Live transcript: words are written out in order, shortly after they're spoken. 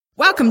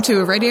Welcome to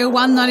a Radio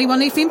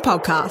 191 FM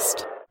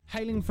podcast.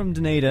 Hailing from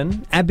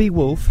Dunedin, Abby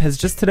Wolf has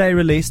just today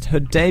released her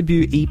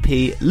debut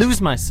EP,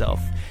 Lose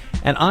Myself.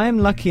 And I am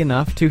lucky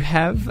enough to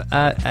have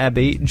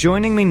Abby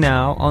joining me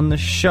now on the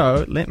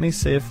show. Let me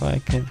see if I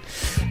can...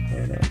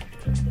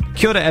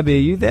 Kia ora, Abby, are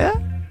you there?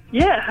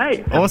 Yeah,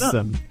 hey.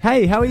 Awesome.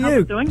 Hey, how are you?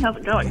 How's it doing? How's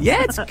it going?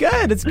 Yeah, it's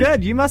good, it's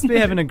good. You must be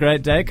having a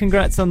great day.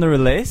 Congrats on the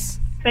release.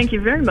 Thank you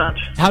very much.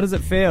 How does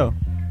it feel?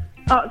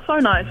 Oh, it's so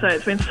nice.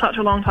 It's been such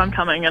a long time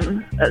coming,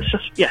 and it's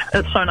just,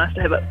 it's so nice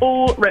to have it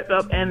all wrapped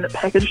up and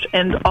packaged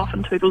and off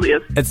into people's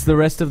ears. It's the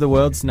rest of the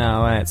world's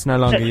now, eh? It's no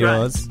longer That's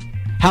yours. Right.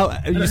 How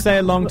you say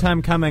a long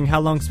time coming,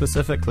 how long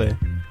specifically?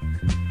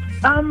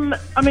 So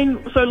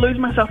Lose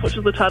Myself, which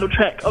is the title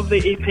track of the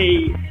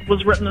EP,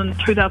 was written in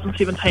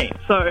 2017,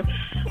 so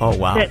oh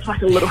wow, that's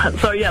like a little hint.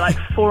 So yeah, like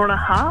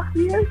 4.5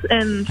 years,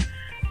 and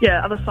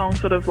yeah, other songs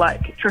sort of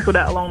like trickled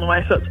out along the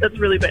way, so it's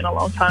really been a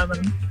long time,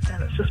 and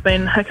it's just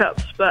been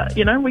hiccups, but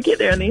you know, we get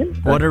there in the end.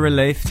 So. What a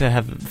relief to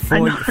have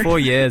 4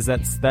 years.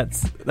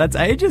 That's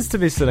ages to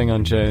be sitting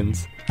on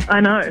tunes. I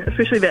know,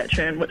 especially that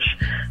tune, which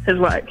has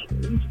like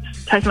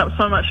taken up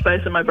so much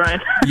space in my brain.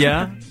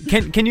 Yeah.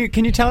 Can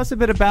you tell us a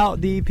bit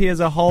about the EP as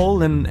a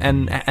whole,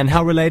 and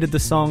how related the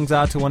songs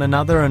are to one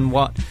another, and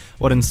what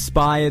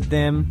inspired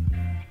them?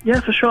 Yeah,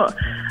 for sure.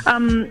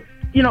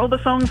 All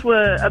the songs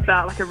were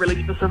about like a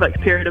really specific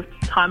period of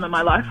time in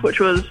my life, which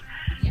has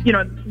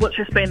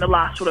been the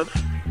last sort of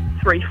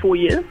 3-4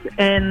 years,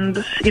 and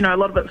a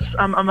lot of it's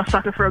I'm a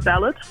sucker for a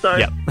ballad, so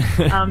yep.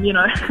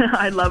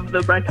 I love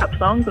the breakup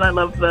songs, and I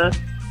love the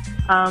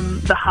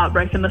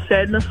heartbreak and the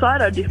sadness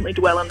side. I definitely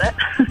dwell on that.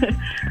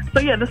 So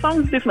yeah, the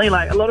songs definitely,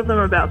 like, a lot of them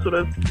are about sort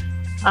of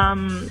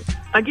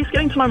I guess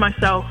getting to know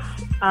myself,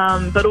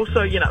 but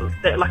also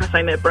that, like I was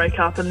saying, that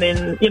breakup, and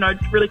then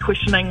really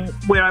questioning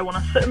where I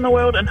want to sit in the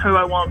world and who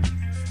I want,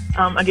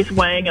 I guess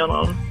weighing in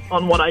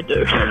on what I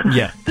do.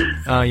 Yeah.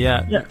 Oh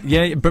yeah.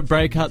 Yeah. But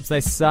breakups,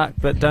 they suck.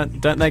 But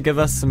don't they give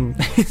us some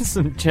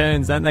some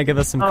tunes? Don't they give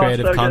us some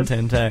creative so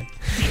content? Eh?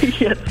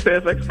 Yeah, it's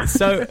perfect.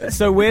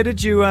 So where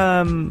did you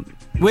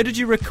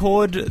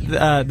record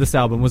this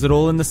album? Was it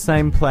all in the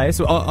same place?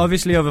 Well,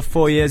 obviously, over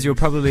 4 years, you were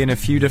probably in a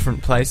few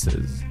different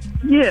places.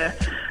 Yeah.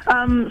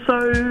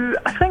 So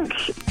I think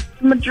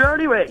the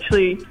majority were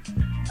actually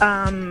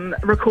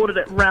recorded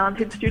at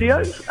Roundhead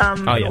Studios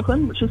in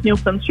Auckland, which is Neil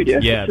Finn's studio.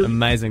 Yeah,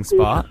 amazing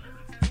spot.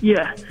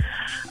 Yeah.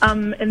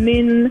 And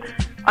then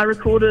I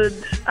recorded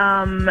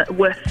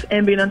with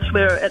Ambient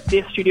Insular at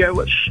their studio,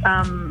 which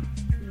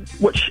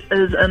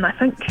is in, I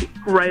think,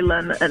 Grey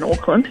Lynn in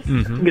Auckland.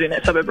 Mm-hmm. I'm getting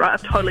that suburb right.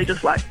 I've totally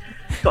just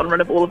gotten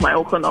rid of all of my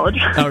Auckland knowledge.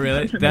 Oh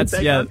really? That's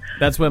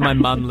where my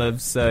mum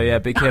lives, so yeah,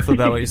 be careful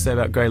about what you say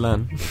about Grey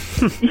Lynn.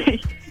 Yeah.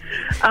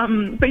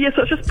 But yeah,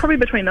 so it's just probably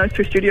between those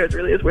two studios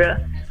really is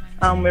where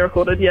we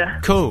recorded, yeah.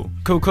 Cool.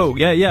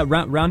 Yeah.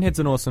 Roundhead's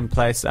an awesome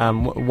place.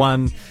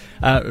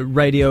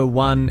 Radio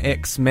 1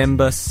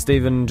 ex-member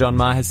Stephen John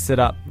Marr has set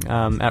up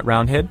at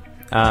Roundhead.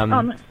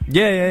 Nice.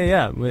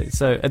 Yeah.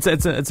 So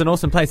it's an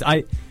awesome place.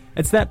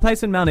 It's that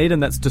place in Mount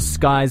Eden that's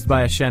disguised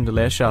by a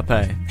chandelier shop,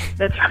 eh?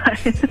 That's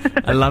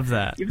right. I love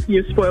that.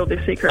 You've spoiled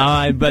their secret.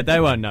 But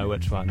they won't know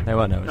which one. They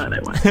won't.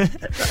 That's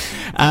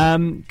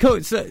right.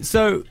 Cool.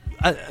 So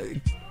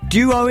do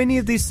you owe any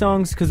of these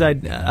songs? Because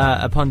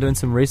upon doing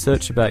some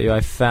research about you, I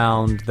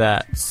found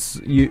that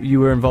you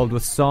were involved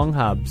with Song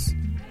Hubs.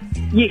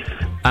 Yes.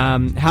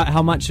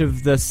 How much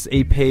of this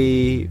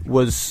EP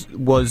was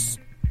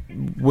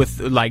with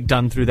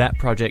done through that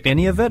project?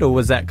 Any of it, or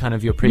was that kind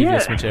of your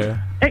previous material?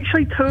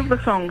 Actually, 2 of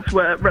the songs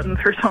were written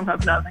through Song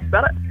Hubs. Now that I think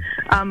about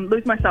it,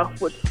 Lose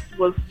Myself was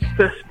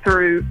first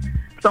through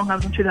Song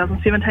Hubs in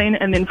 2017,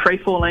 and then Free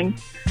Falling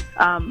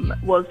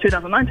was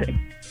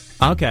 2019.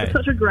 Okay, it's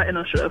such a great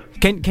initiative.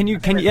 Can you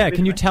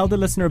tell the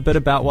listener a bit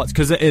about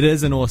because it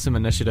is an awesome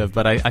initiative,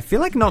 but I feel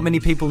like not many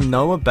people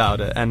know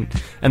about it, and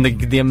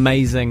the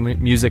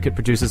amazing music it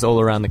produces all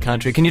around the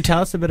country. Can you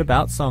tell us a bit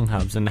about Song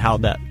Hubs and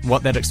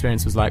what that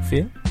experience was like for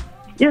you?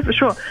 Yeah, for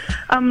sure.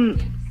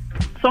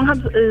 Song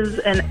Hubs is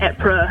an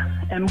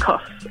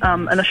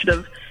APRA/MCOS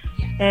initiative,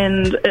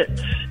 and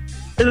it's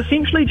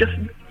essentially just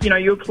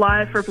you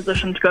apply for a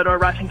position to go to a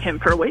writing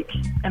camp for a week,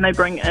 and they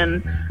bring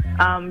in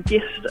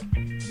guest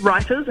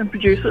writers and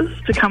producers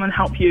to come and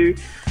help you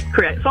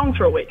create songs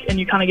for a week, and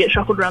you kind of get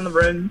shuffled around the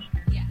rooms,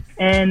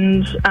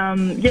 and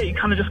you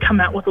kind of just come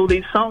out with all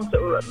these songs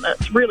that were written.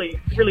 It's really,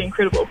 really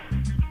incredible.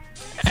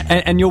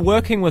 And you're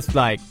working with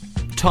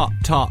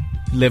top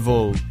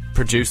level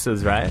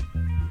producers, right?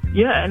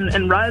 Yeah,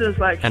 and writers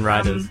and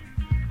writers.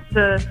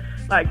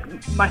 My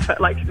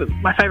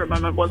favorite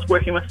moment was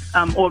working with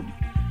or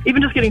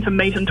even just getting to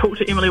meet and talk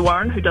to Emily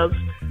Warren, who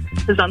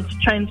has done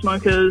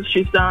Chainsmokers.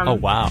 She's done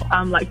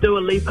Dua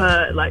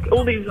Lipa,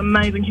 all these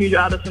amazing huge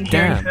artists, and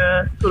hearing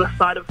her sort of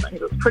side of things,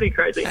 it's pretty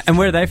crazy. And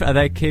where are they? Are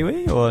they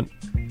Kiwi, or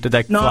did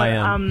they fly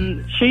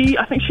in?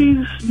 I think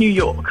she's New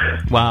York.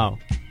 Wow.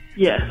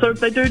 Yeah, so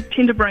they do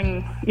tend to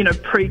bring,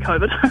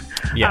 pre-COVID,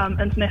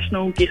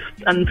 international guests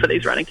in for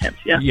these writing camps.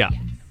 Yeah. Yeah.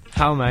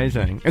 How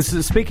amazing.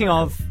 So speaking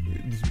of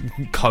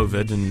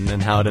COVID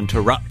and how it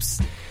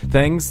interrupts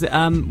things.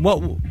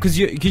 Because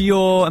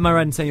you're, am I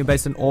right in saying you're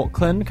based in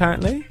Auckland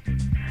currently?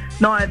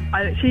 No, I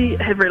actually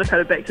have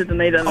relocated back to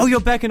Dunedin. Oh, you're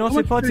back in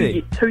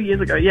Ōtepoti? 2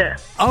 years ago, yeah.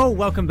 Oh,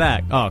 welcome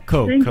back. Oh,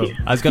 cool, Thank cool. you.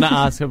 I was going to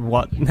ask him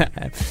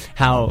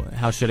how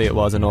shitty it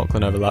was in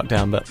Auckland over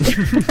lockdown, but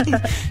you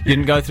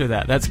didn't go through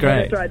that. That's Yeah,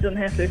 great. that's right, didn't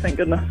have to, thank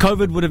goodness.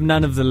 COVID would have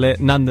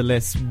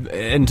nonetheless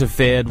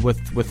interfered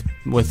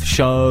with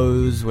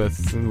shows, with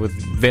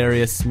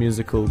various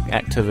musical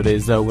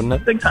activities, though, wouldn't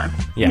it? Big time.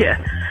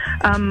 Yeah.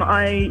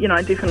 I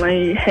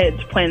definitely had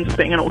plans of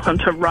being in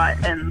Auckland to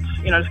write and,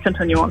 just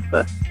continue on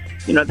for,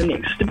 the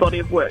next body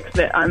of work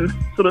that I'm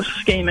sort of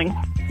scheming.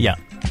 Yeah.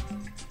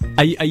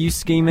 Are you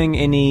scheming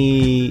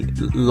any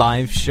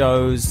live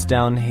shows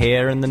down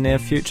here in the near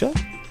future?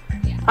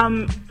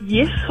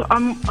 Yes,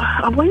 I'm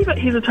a wee bit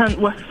hesitant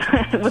with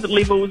with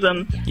levels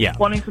and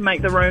wanting to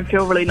make the room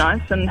feel really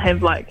nice and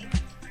have have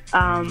like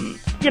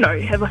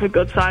a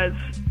good size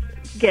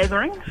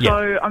gathering.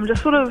 So I'm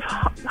just sort of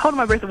holding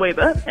my breath a wee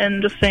bit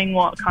and just seeing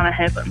what kind of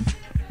happens.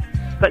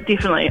 But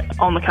definitely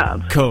on the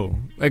cards. Cool.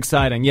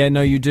 Exciting. Yeah,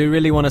 no, you do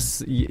really want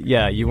to,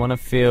 you want to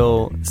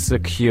feel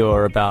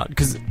secure about,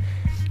 because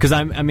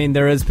I mean,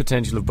 there is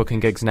potential of booking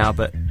gigs now,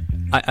 but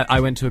I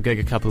went to a gig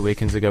a couple of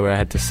weekends ago where I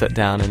had to sit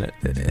down, and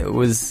it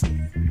was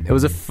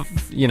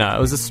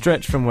a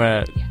stretch from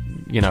where,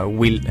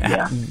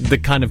 the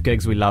kind of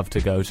gigs we love to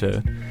go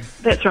to.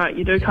 That's right.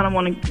 You do kind of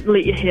want to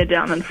let your hair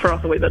down and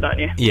froth a wee bit, don't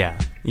you? Yeah.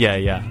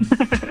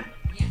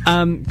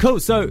 Cool.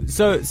 So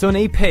an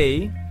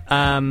EP,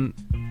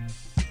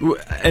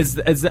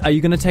 are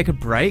you going to take a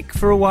break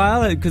for a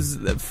while? Because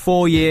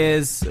 4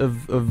 years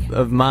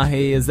of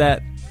mahi, is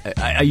that?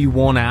 Are you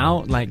worn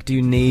out? Like, do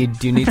you need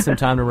some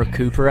time to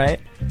recuperate?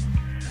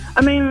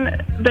 I mean,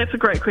 that's a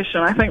great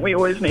question. I think we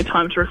always need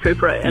time to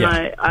recuperate, and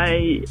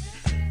I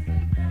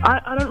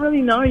don't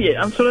really know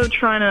yet. I'm sort of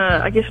trying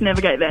to, I guess,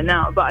 navigate that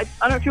now. But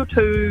I don't feel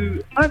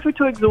too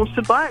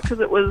exhausted by it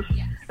because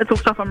it's all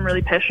stuff I'm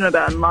really passionate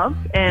about and love.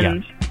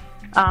 And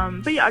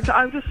but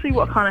I'll just see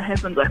what kind of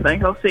happens. I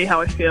think I'll see how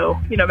I feel.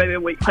 Maybe a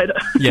week later.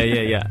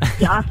 Yeah.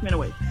 Ask me in a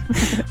week.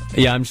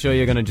 Yeah, I'm sure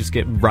you're going to just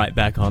get right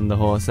back on the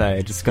horse,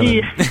 Just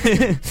going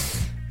to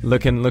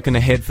looking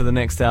ahead for the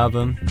next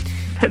album.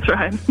 That's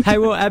right. Hey,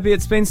 well, Abby,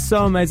 it's been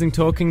so amazing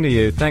talking to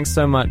you. Thanks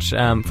so much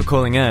for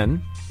calling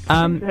in.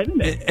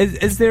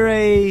 Is there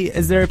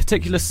a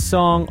particular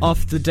song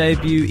off the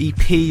debut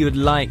EP you would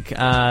like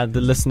the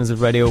listeners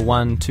of Radio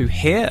 1 to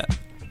hear?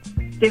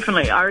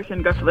 Definitely. I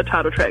reckon go for the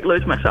title track,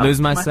 Lose Myself.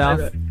 Lose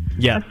Myself?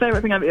 My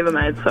favourite thing I've ever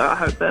made, so I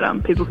hope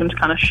that people can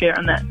kind of share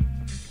in that.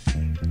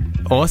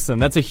 Awesome.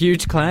 That's a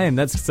huge claim.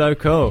 That's so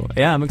cool.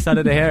 Yeah, I'm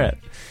excited to hear it.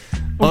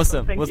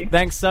 Awesome. Thank you.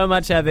 Thanks so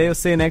much, Abby. We'll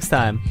see you next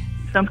time.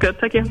 Sounds good.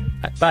 Take care.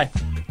 Bye.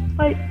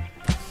 Bye.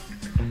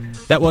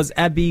 That was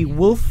Abby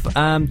Wolf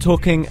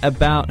talking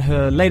about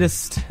her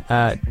latest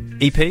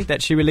EP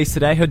that she released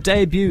today, her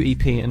debut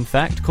EP, in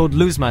fact, called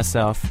Lose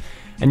Myself.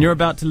 And you're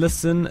about to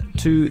listen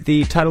to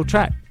the title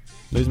track,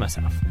 Lose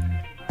Myself.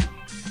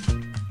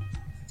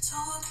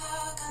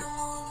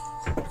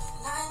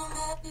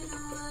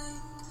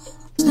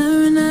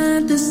 Staring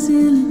at the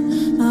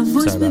ceiling, my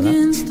voice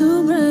begins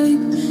to break.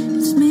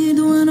 It's me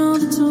doing all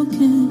the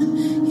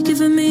talking. You're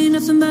giving me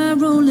nothing by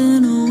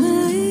rolling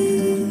away.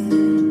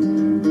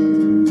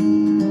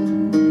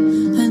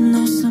 I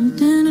know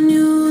something in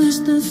you is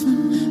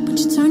different, but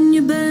you turn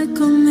your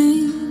back on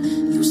me.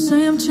 You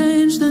say I'm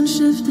changed and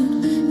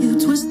shifted. You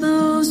twist the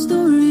whole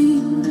story.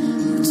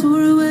 You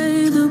tore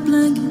away the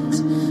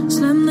blankets,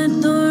 slammed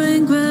that door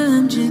and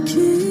grabbed your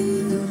keys.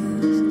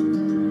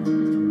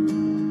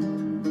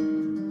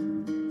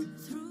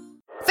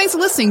 Thanks for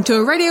listening to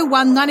a Radio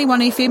 1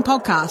 91 FM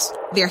podcast.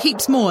 There are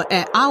heaps more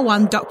at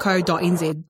r1.co.nz.